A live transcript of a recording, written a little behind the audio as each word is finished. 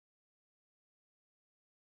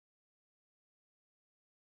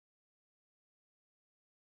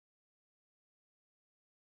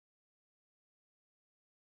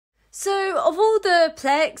So, of all the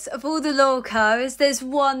plecs, of all the Loricariidae, there's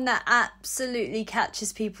one that absolutely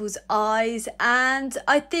catches people's eyes, and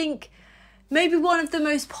I think maybe one of the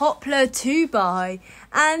most popular to buy.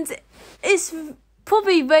 And it's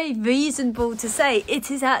probably very reasonable to say it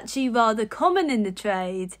is actually rather common in the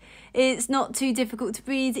trade. It's not too difficult to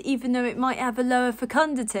breed, even though it might have a lower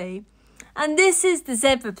fecundity. And this is the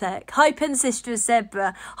Zebra Pleco, Hypancistrus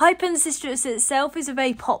zebra. Hypancistrus itself is a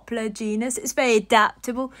very popular genus. It's very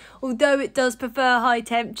adaptable. Although it does prefer high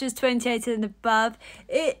temperatures, 28 and above,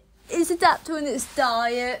 it is adaptable in its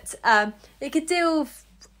diet. It can deal with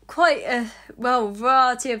quite a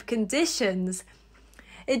variety of conditions.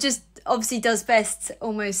 It just obviously does best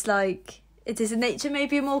almost like it is in nature,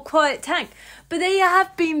 maybe a more quiet tank. But they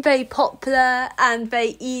have been very popular and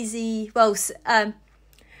very easy,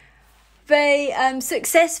 very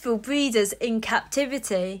successful breeders in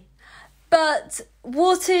captivity. But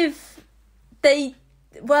what if they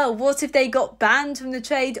got banned from the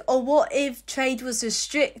trade, or what if trade was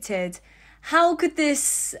restricted? How could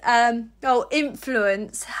this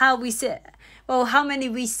influence how many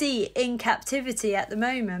we see in captivity at the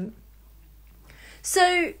moment?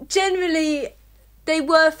 So generally, they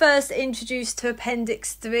were first introduced to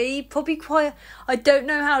Appendix 3, I don't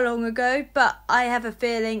know how long ago, but I have a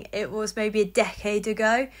feeling it was maybe a decade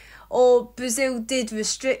ago, or Brazil did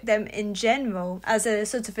restrict them in general as a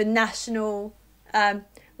sort of a national,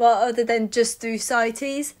 other than just through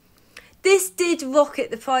CITES. This did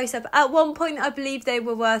rocket the price up. At one point, I believe they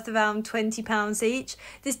were worth around £20 each.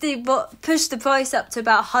 This did push the price up to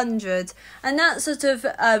about £100, and that sort of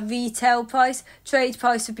retail price, trade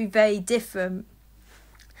price would be very different.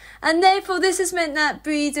 And therefore, this has meant that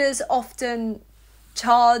breeders often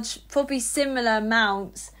charge probably similar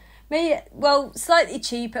amounts, slightly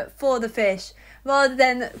cheaper for the fish, rather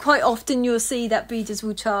than quite often you'll see that breeders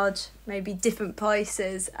will charge maybe different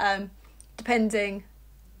prices, depending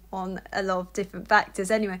on a lot of different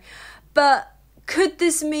factors anyway. It could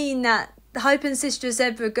this mean that the Hypancistrus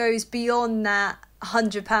zebra goes beyond that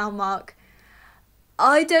 £100 mark?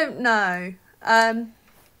 I don't know.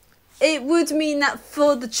 It would mean that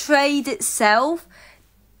for the trade itself,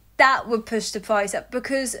 that would push the price up,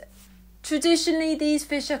 because traditionally these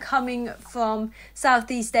fish are coming from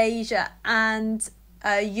Southeast Asia and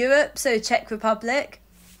Europe, so Czech Republic,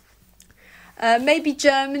 maybe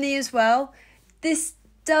Germany as well. This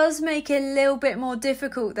does make it a little bit more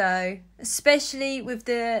difficult though, especially with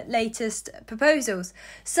the latest proposals.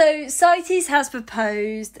 So CITES has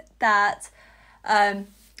proposed that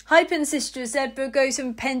Hypancistrus zebra goes from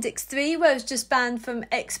Appendix 3, where it was just banned from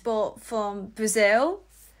export from Brazil,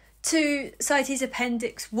 to CITES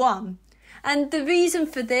Appendix 1. And the reason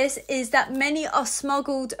for this is that many are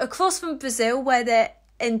smuggled across from Brazil, where they're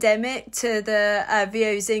endemic to the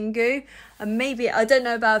Rio Xingu, and maybe, I don't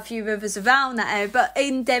know about a few rivers around that area, but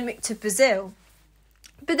endemic to Brazil.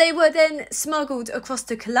 But they were then smuggled across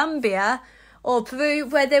to Colombia or Peru,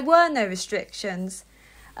 where there were no restrictions.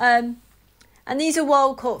 And these are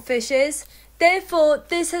wild-caught fishes. Therefore,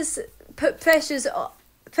 this has put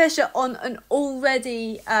pressure on an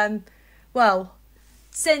already,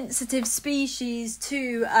 sensitive species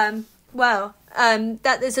to,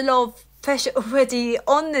 that there's a lot of pressure already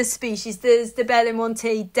on this species. There's the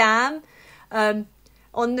Bellomonte Dam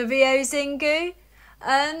on the Rio Xingu.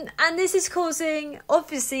 And this is causing,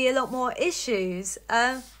 obviously, a lot more issues.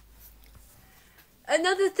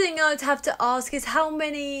 Another thing I'd have to ask is how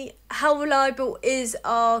reliable is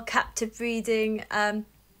our captive breeding?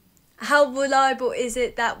 How reliable is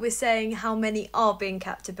it that we're saying how many are being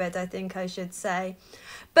captive bred, I think I should say.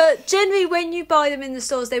 But generally, when you buy them in the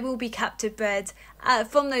stores, they will be captive bred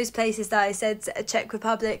from those places that I said, Czech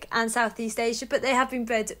Republic and Southeast Asia, but they have been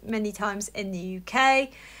bred many times in the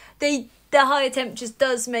UK. The higher temperatures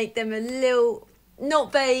does make them a little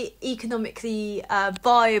not very economically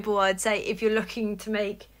viable, I'd say, if you're looking to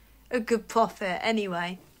make a good profit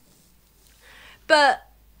anyway. But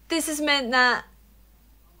this has meant that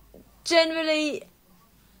generally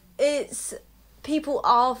it's people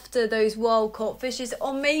after those wild-caught fishes,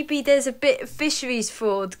 or maybe there's a bit of fisheries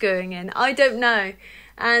fraud going in. I don't know.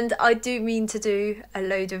 And I do mean to do a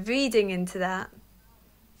load of reading into that.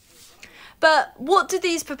 But what do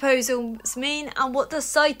these proposals mean, and what does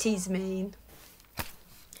CITES mean?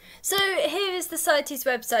 So here is the CITES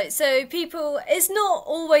website. So it's not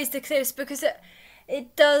always the clearest, because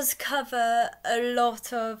it does cover a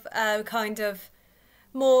lot of kind of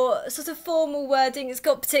more sort of formal wording. It's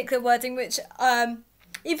got particular wording which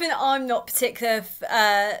even I'm not particularly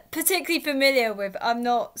familiar with. I'm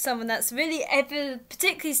not someone that's really ever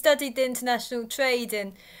particularly studied the international trade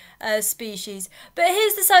in species. But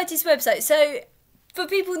here's the CITES website. So for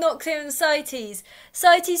people not clear on CITES,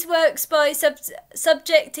 CITES works by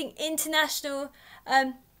subjecting international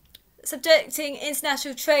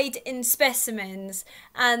trade in specimens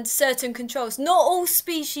and certain controls. Not all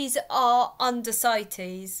species are under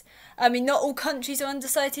CITES. I mean, not all countries are under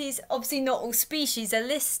CITES. Obviously, not all species are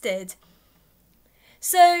listed.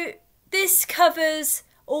 So this covers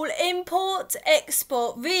all import,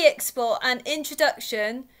 export, re-export and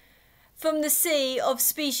introduction from the sea of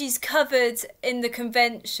species covered in the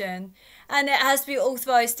convention, and it has to be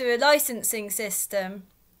authorised through a licensing system.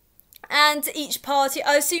 And each party,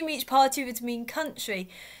 I assume each party would mean country.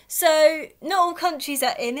 So not all countries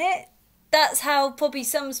are in it. That's how probably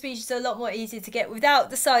some species are a lot more easy to get without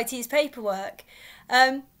the CITES paperwork.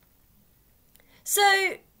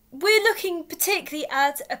 So we're looking particularly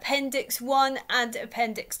at Appendix 1 and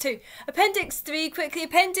Appendix 2. Appendix 3, quickly,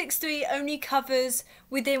 Appendix 3 only covers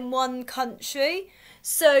within one country.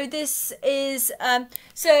 So this is,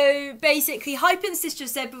 so basically Hypancistrus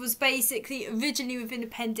zebra was basically originally within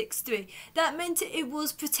Appendix 3. That meant it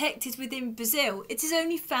was protected within Brazil. It is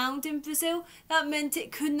only found in Brazil. That meant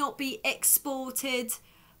it could not be exported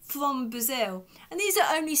from Brazil. And these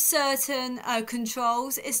are only certain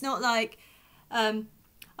controls. It's not like,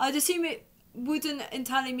 I'd assume it wouldn't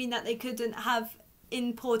entirely mean that they couldn't have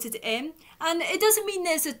imported in. And it doesn't mean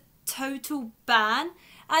there's a total ban.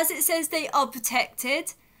 As it says, they are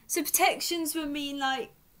protected. So protections would mean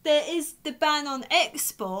like there is the ban on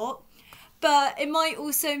export, but it might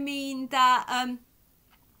also mean that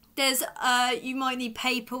there's you might need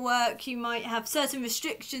paperwork, you might have certain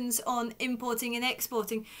restrictions on importing and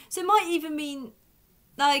exporting. So it might even mean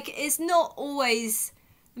like it's not always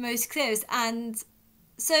the most clearest. And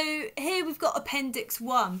so here we've got Appendix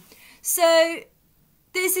 1. So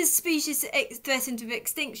this is species threatened with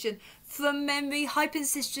extinction. From memory,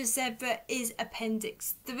 Hypancistrus zebra is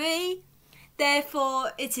Appendix 3.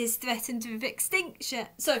 Therefore, it is threatened with extinction.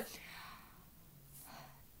 So,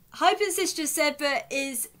 Hypancistrus zebra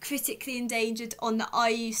is critically endangered on the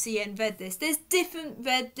IUCN Red List. There's different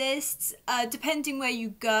red lists depending where you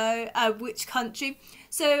go, which country.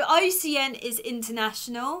 So, IUCN is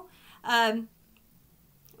international,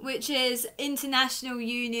 which is International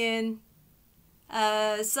Union,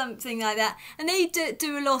 something like that, and they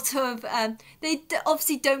do a lot of they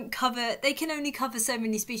obviously don't cover, they can only cover so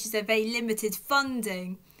many species. They're very limited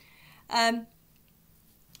funding,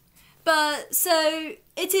 but so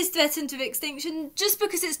it is threatened with extinction. Just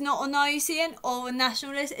because it's not on IUCN or a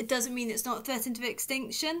national list, it doesn't mean it's not threatened with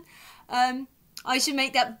extinction. I should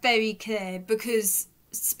make that very clear, because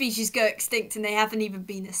species go extinct and they haven't even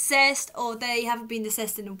been assessed, or they haven't been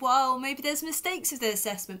assessed in a while. Maybe there's mistakes with their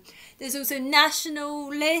assessment. There's also national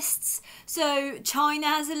lists. So China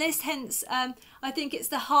has a list, hence I think it's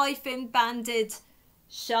the high-fin-banded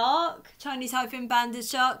shark, Chinese high-fin-banded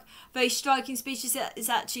shark. Very striking species that is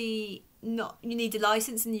actually not, you need a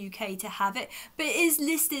license in the UK to have it, but it is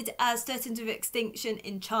listed as threatened with extinction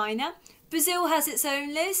in China. Brazil has its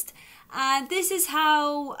own list, and this is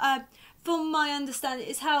how from my understanding,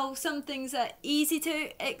 is how some things are easy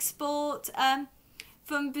to export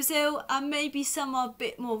from Brazil, and maybe some are a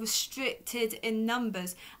bit more restricted in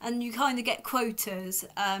numbers, and you kind of get quotas,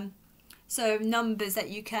 so numbers that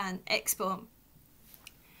you can export.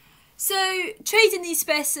 So trading these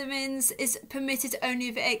specimens is permitted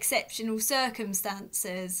only with exceptional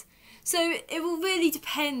circumstances. So it will really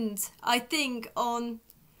depend, I think, on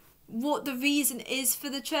what the reason is for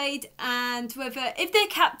the trade, and whether, if they're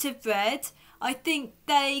captive bred, I think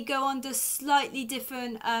they go under slightly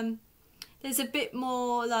different, there's a bit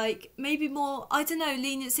more like, maybe more, I don't know,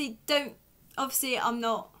 leniency. Obviously I'm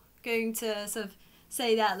not going to sort of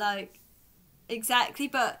say that like exactly,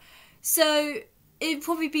 but so it'd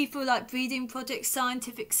probably be for like breeding projects,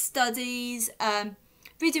 scientific studies,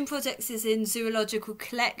 breeding projects is in zoological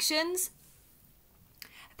collections.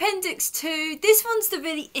 Appendix 2, this one's the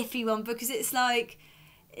really iffy one, because it's like,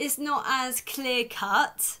 it's not as clear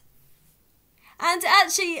cut. And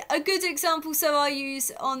actually a good example, so I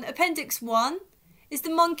use on Appendix 1, is the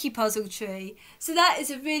monkey puzzle tree. So that is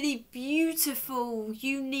a really beautiful,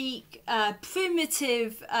 unique,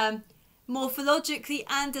 primitive, morphologically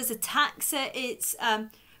and as a taxa, it's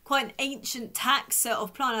quite an ancient taxa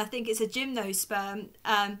of plant. I think it's a gymnosperm.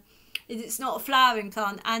 It's not a flowering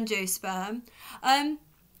plant, angiosperm.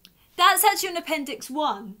 That's actually on Appendix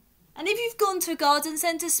 1. And if you've gone to a garden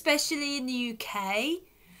centre, especially in the UK,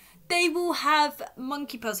 they will have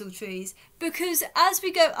monkey puzzle trees. Because as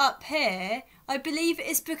we go up here, I believe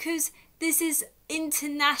it's because this is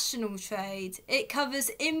international trade. It covers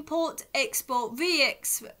import, export,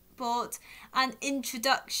 re-export and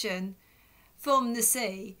introduction from the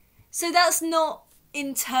sea. So that's not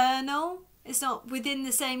internal. It's not within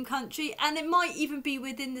the same country, and it might even be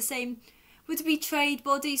within the same, would it be trade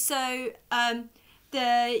body? So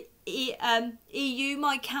the EU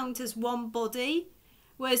might count as one body,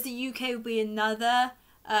 whereas the UK will be another.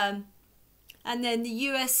 And then the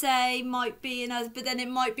USA might be another, but then it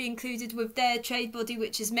might be included with their trade body,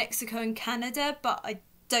 which is Mexico and Canada. But I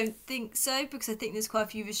don't think so, because I think there's quite a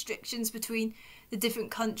few restrictions between the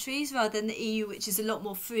different countries rather than the EU, which is a lot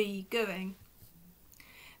more free going.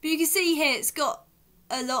 But you can see here it's got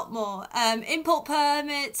a lot more. Import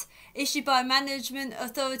permit issued by a management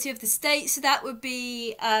authority of the state. So that would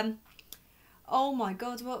be, oh my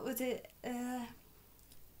God, what was it?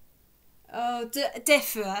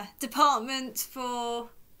 DEFRA, Department for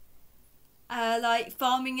like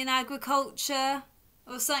Farming and Agriculture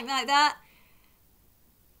or something like that.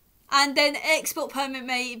 And then export permit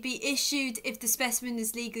may be issued if the specimen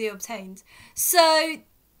is legally obtained. So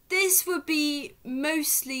this would be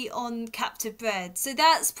mostly on captive bred. So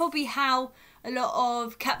that's probably how a lot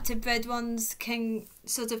of captive bred ones can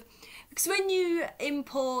sort of, because when you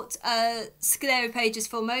import Scleropages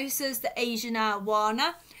formosas, the Asian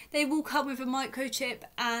arowana, they will come with a microchip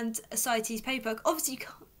and a CITES paperwork. Obviously, you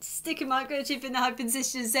can't stick a microchip in the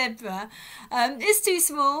Hypancistrus zebra. It's too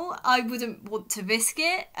small. I wouldn't want to risk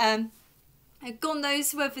it. God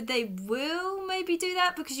knows whether they will maybe do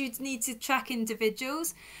that, because you'd need to track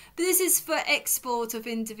individuals. But this is for export of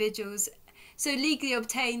individuals. So legally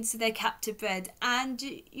obtained, so they're captive bred. And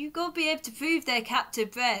you've got to be able to prove they're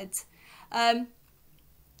captive bred. And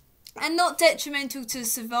not detrimental to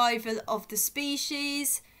survival of the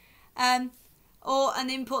species. Or an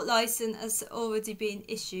import license has already been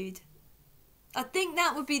issued. I think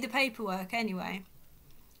that would be the paperwork anyway.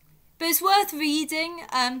 But it's worth reading.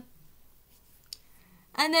 And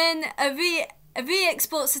then a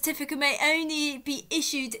re-export certificate may only be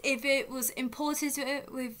issued if it was imported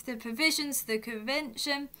with the provisions of the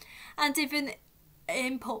convention, and if an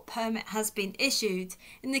import permit has been issued.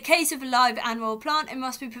 In the case of a live animal or plant, it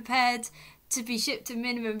must be prepared to be shipped to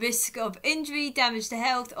minimum risk of injury, damage to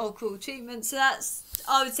health, or cruel treatment. So that's,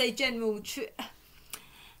 I would say, general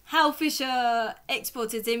how fish are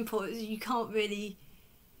exported, imported. You can't really,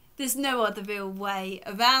 there's no other real way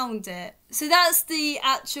around it. So that's the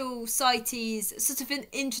actual CITES, sort of an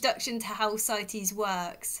introduction to how CITES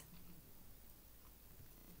works.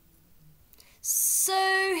 So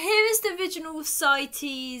here is the original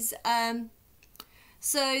CITES.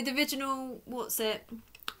 So the original, what's it?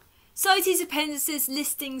 CITES appendices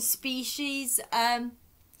listing species, and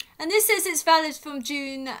this says it's valid from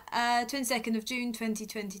June 22nd of June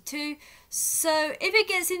 2022. So if it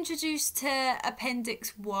gets introduced to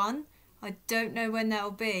Appendix 1, I don't know when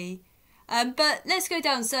that'll be. But let's go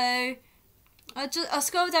down. So I'll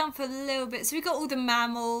scroll down for a little bit. So we've got all the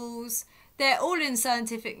mammals. They're all in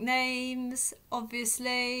scientific names,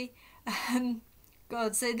 obviously.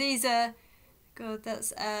 God, so these are, God,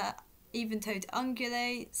 that's even-toed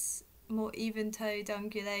ungulates, more even-toed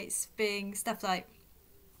ungulates being stuff like,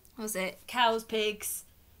 what was it, cows, pigs,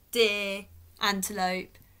 deer,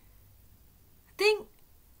 antelope. I think,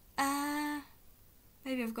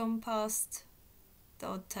 maybe I've gone past the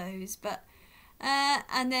odd toes, but,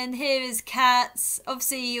 and then here is cats,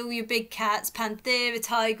 obviously all your big cats, Panthera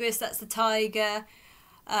tigris, that's the tiger,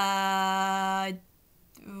 Panthera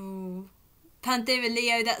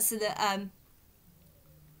leo, that's the,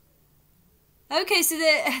 okay, so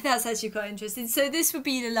that's actually quite interesting. So this would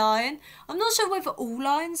be the lion. I'm not sure whether all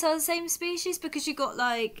lions are the same species, because you got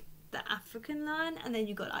like the African lion and then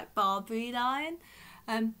you got like Barbary lion.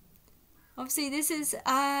 Obviously this is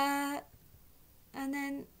and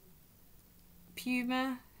then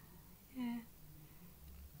puma. Yeah.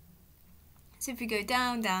 So if we go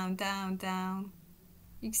down, down, down, down,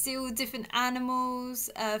 you can see all the different animals,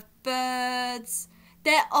 birds.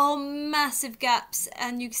 There are massive gaps,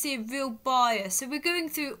 and you can see a real bias. So we're going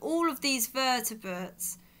through all of these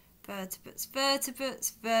vertebrates, and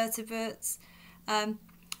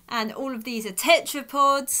all of these are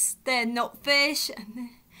tetrapods. They're not fish. And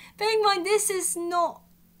bearing in mind, this is not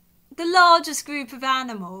the largest group of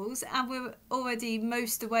animals, and we're already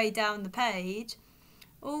most of the way down the page.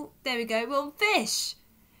 Oh, there we go. We're on fish.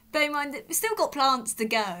 Bear in mind that we've still got plants to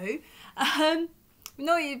go.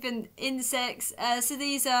 Not even insects. So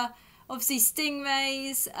these are obviously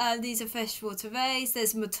stingrays. These are freshwater rays.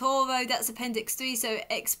 There's Motoro. That's Appendix 3. So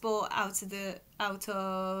export out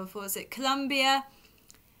of what was it? Colombia.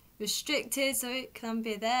 Restricted. Sorry,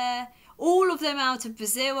 Colombia there. All of them out of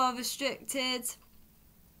Brazil are restricted.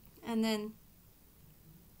 And then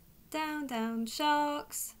down, down,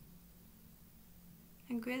 sharks.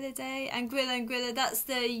 Anguillidae, Anguilla, that's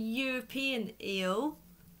the European eel,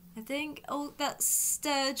 I think. Oh, that's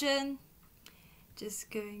sturgeon.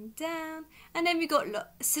 Just going down. And then we got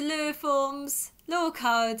Siluriforms,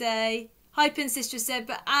 Loricariidae, Hypancistrus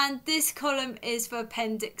zebra, and this column is for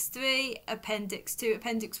Appendix 3, Appendix 2,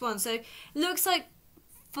 Appendix 1. So it looks like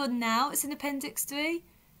for now it's in Appendix 3.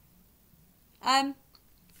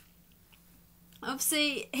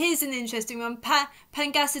 Obviously, here's an interesting one.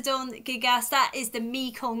 Pangasidon gigas, that is the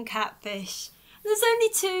Mekong catfish. There's only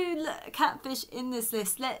 2 catfish in this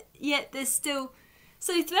list, yet they're still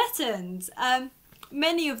so threatened.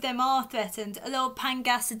 Many of them are threatened. A lot of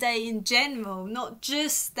Pangasidae in general, not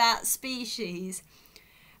just that species.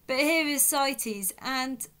 But here is CITES,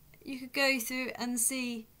 and you could go through and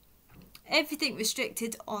see everything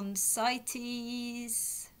restricted on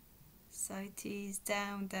CITES. CITES,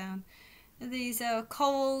 down. These are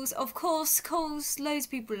corals. Of course, corals, loads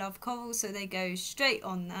of people love corals, so they go straight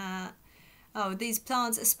on that. Oh, these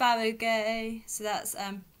plants, asparagus, so that's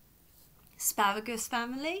asparagus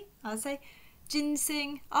family, I'd say.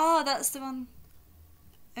 Ginseng, that's the one.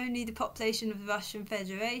 Only the population of the Russian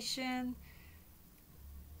Federation.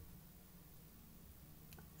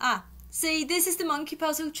 See, this is the monkey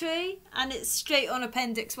puzzle tree, and it's straight on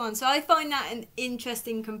Appendix 1. So I find that an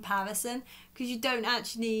interesting comparison, because you don't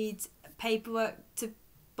actually need paperwork to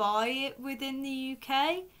buy it within the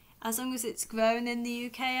UK, as long as it's grown in the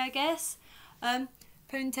UK, I guess.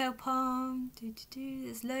 Ponytail palm,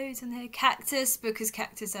 there's loads on here. Cactus, because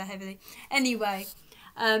cactus are heavily. Anyway,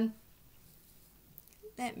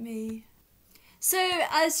 this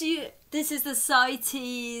is the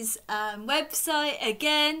CITES website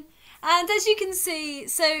again, and as you can see,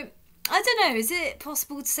 so I don't know, is it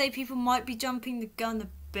possible to say people might be jumping the gun a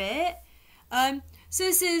bit? So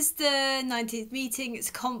this is the 19th meeting, it's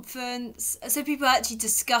a conference, so people are actually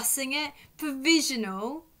discussing it.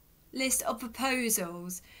 Provisional list of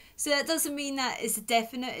proposals. So that doesn't mean that it's a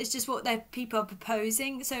definite, it's just what their people are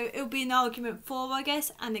proposing. So it'll be an argument for, I guess,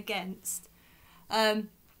 and against.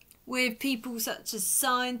 With people such as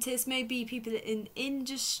scientists, maybe people in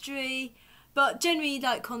industry, but generally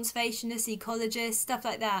like conservationists, ecologists, stuff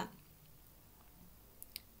like that.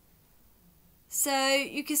 So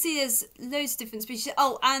you can see there's loads of different species.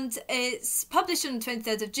 Oh, and it's published on the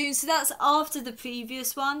 23rd of June, so that's after the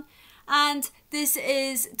previous one. And this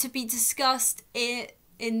is to be discussed in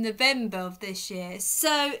November of this year.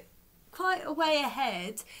 So quite a way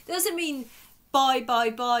ahead. Doesn't mean buy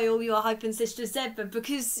all your Hypancistrus zebra,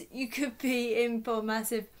 because you could be in for a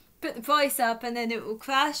massive, put the price up and then it will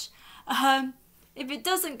crash. If it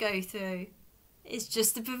doesn't go through, it's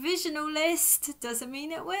just a provisional list. Doesn't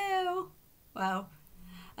mean it will. Well,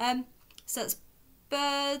 so that's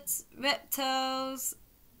birds, reptiles,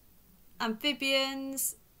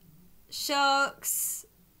 amphibians, sharks,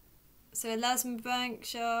 so elasmobranch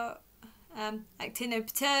shark,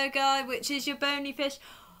 actinopterygii, which is your bony fish.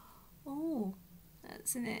 Oh,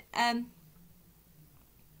 that's in it. I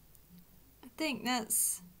think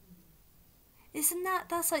that's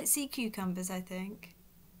like sea cucumbers, I think.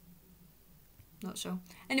 Not sure.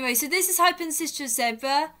 Anyway, so this is Hypancistrus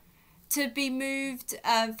zebra to be moved,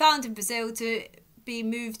 found in Brazil, to be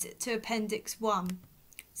moved to Appendix 1.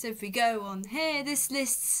 So if we go on here, this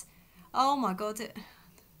lists, oh my god,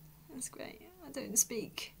 that's great. I don't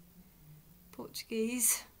speak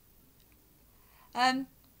Portuguese. But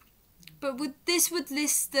this would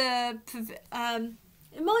list the,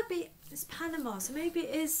 it might be, it's Panama, so maybe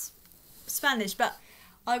it is Spanish, but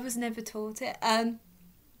I was never taught it.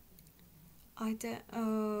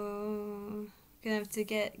 Gonna have to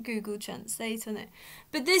get Google Translate on it.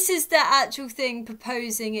 But this is the actual thing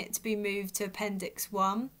proposing it to be moved to Appendix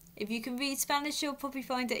 1. If you can read Spanish, you'll probably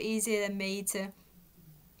find it easier than me to.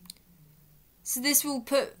 So this will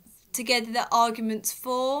put together the arguments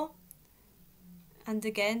for and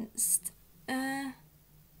against. No,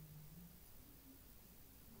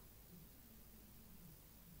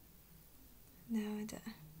 I don't.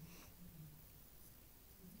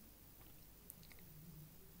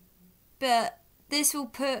 But this will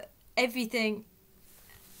put everything,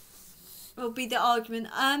 will be the argument.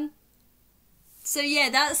 So yeah,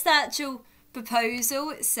 that's the actual proposal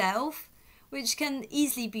itself, which can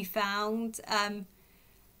easily be found.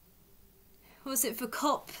 Was it for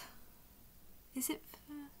COP? Is it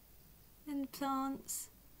for in plants?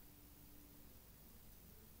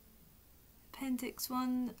 Appendix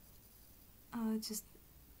 1. Oh, just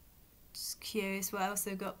curious what else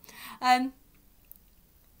they've got.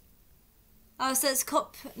 Oh, so it's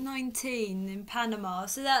COP19 in Panama.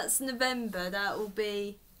 So that's November. That will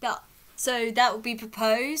be that. So that will be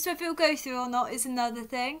proposed. Whether it'll go through or not is another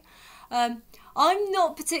thing. I'm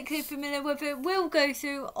not particularly familiar whether it will go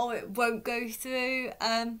through or it won't go through.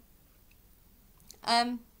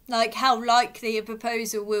 Like how likely a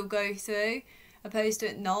proposal will go through, opposed to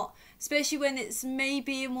it not, especially when it's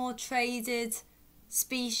maybe a more traded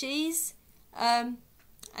species, and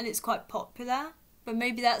it's quite popular. But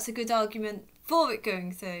maybe that's a good argument for it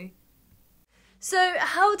going through. So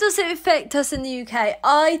how does it affect us in the UK?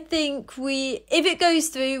 I think if it goes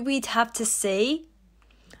through, we'd have to see.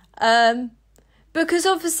 Because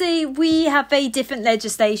obviously we have very different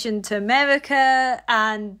legislation to America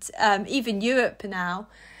and even Europe now.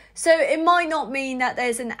 So it might not mean that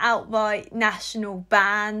there's an outright national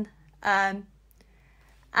ban. And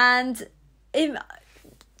the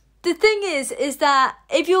thing is that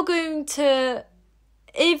if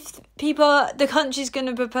the country's going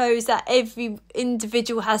to propose that every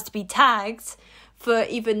individual has to be tagged for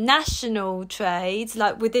even national trade,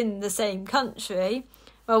 like within the same country,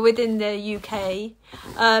 well, within the UK,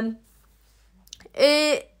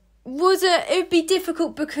 it would be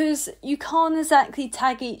difficult because you can't exactly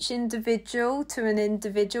tag each individual to an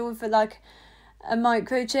individual for like a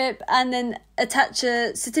microchip and then attach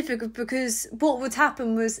a certificate, because what would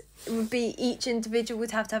happen would be each individual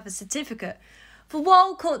would have to have a certificate. For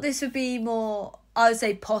wild caught, this would be more, I would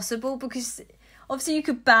say, possible, because obviously you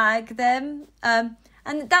could bag them, and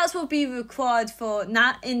that's what would be required for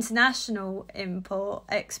international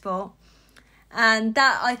export, and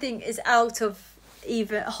that I think is out of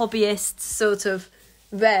even hobbyist sort of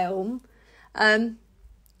realm,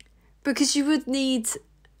 because you would need,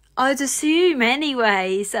 I'd assume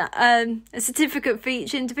anyways, a certificate for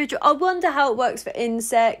each individual. I wonder how it works for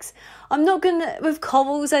insects. I'm not gonna, with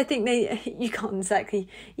corals, I think you can't exactly,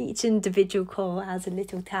 each individual coral has a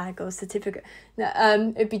little tag or certificate.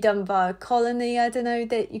 No, it'd be done by a colony. I don't know,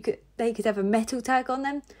 that they could have a metal tag on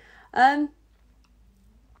them.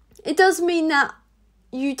 It does mean that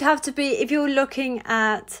you'd have to be, if you're looking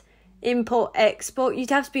at import export, you'd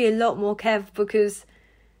have to be a lot more careful, because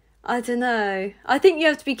I don't know, I think you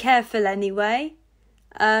have to be careful anyway,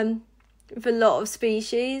 with a lot of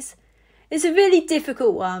species. It's a really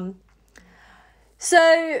difficult one.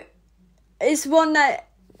 So it's one that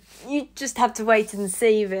you just have to wait and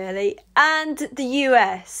see, really. And the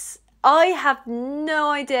US, I have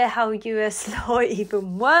no idea how US law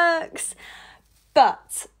even works,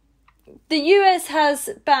 but the US has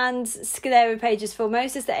banned Scleropages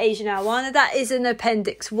formosus, the Asian arowana. That is an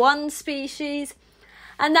Appendix 1 species,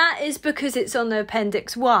 and that is because it's on the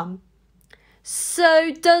Appendix 1.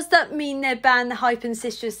 So does that mean they ban the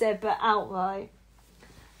Hypancistrus zebra outright?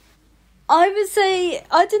 I would say,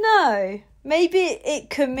 I don't know. Maybe it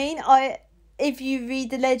could mean, if you read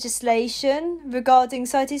the legislation regarding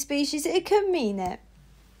cited species, it could mean it.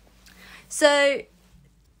 So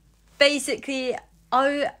basically,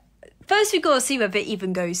 first we've got to see whether it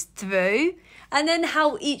even goes through, and then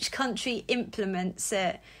how each country implements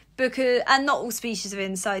it, and not all species are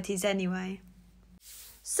in CITES anyway.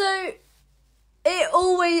 So it's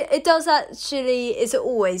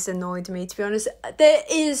always annoyed me, to be honest. There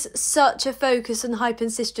is such a focus on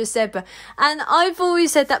Hypancistrus zebra, and I've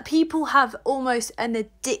always said that people have almost an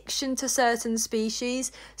addiction to certain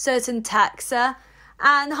species, certain taxa,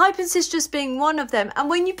 and Hypancistrus being one of them. And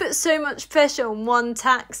when you put so much pressure on one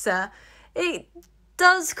taxa, it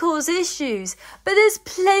does cause issues. But there's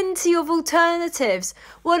plenty of alternatives.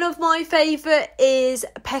 One of my favourite is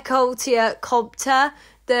plecostomus,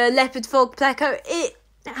 the leopard frog pleco. It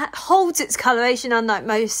holds its coloration, unlike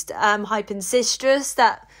most Hypancistrus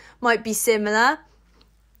that might be similar.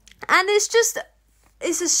 And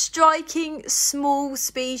it's a striking small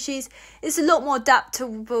species. It's a lot more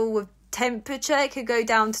adaptable with temperature. It could go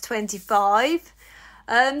down to 25.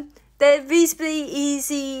 They're reasonably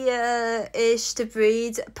easy-ish to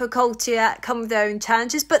breed. Plecostomus come with their own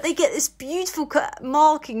challenges, but they get this beautiful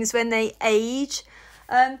markings when they age.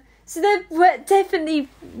 So they're definitely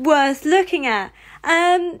worth looking at.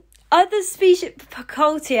 Other species,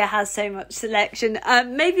 Plecostomus has so much selection.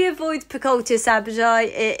 Maybe avoid Plecostomus sabagi.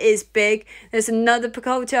 It is big. There's another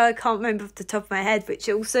Plecostomus, I can't remember off the top of my head, which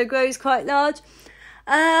also grows quite large.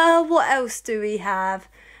 What else do we have?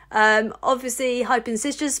 Obviously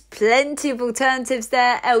Hypancistrus, plenty of alternatives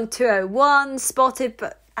there. L201, spotted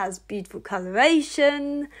but has beautiful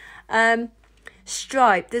coloration.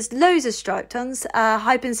 Striped, there's loads of striped ones.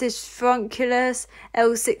 Hypancistrus furunculus,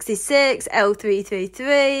 L66,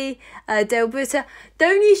 L333, delbrita. The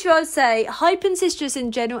only issue I'd say, Hypancistrus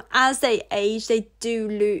in general, as they age, they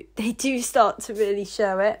do start to really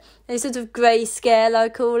show it. They sort of grayscale, I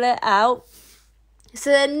call it, out. So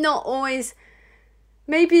they're not always,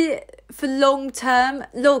 maybe for long-term,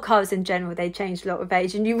 loricariidae in general, they change a lot with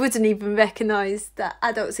age, and you wouldn't even recognise the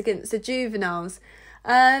adults against the juveniles.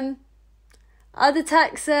 Other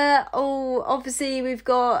taxa, obviously we've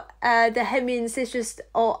got the Hypancistrus,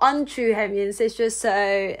 or untrue Hypancistrus,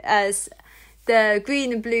 so as the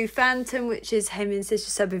green and blue phantom, which is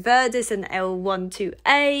Hypancistrus subiverdis and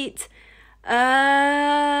L128,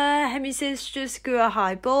 Hypancistrus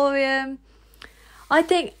hyboreum. I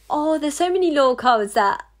think, there's so many loricariidae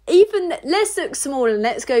that even, let's look small and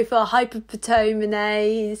let's go for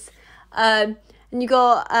Hypapotomenes. And you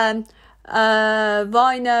got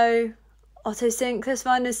Rhino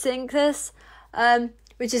Otocinclus,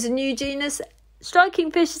 which is a new genus.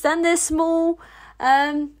 Striking fishes, and they're small.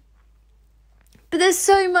 But there's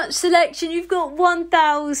so much selection. You've got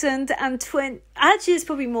 1,020... Actually, it's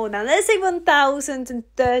probably more now. Let's say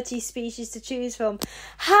 1,030 species to choose from.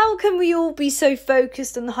 How can we all be so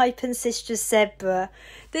focused on the Hypancistrus zebra?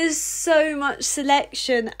 There's so much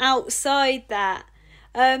selection outside that.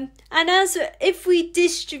 And if we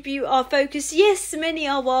distribute our focus, yes, many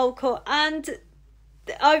are wild caught. And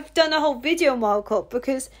I've done a whole video on wild caught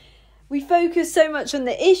because we focus so much on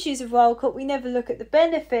the issues of wild caught, we never look at the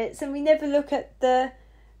benefits, and we never look at the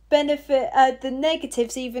the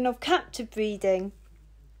negatives even of captive breeding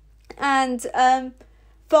and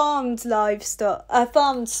farmed stock.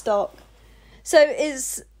 So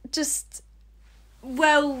it's just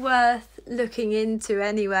well worth looking into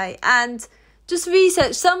anyway, and just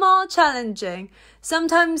research. Some are challenging.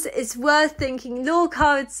 Sometimes it's worth thinking,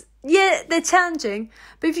 loricariidae, yeah, they're challenging,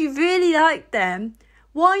 but if you really like them,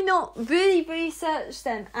 why not really research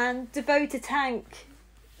them and devote a tank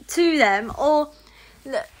to them, or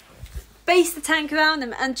base the tank around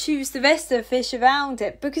them and choose the rest of the fish around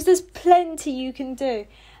it, because there's plenty you can do.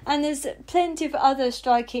 And there's plenty of other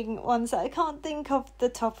striking ones that I can't think of the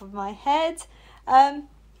top of my head. But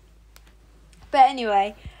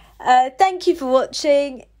anyway, thank you for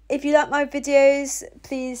watching. If you like my videos,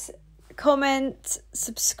 please comment,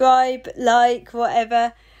 subscribe, like,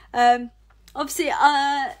 whatever. Obviously,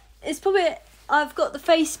 it's probably, I've got the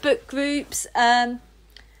Facebook groups,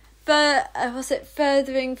 but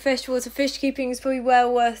furthering freshwater fish keeping is probably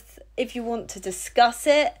well worth if you want to discuss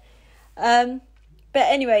it. But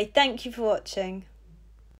anyway, thank you for watching.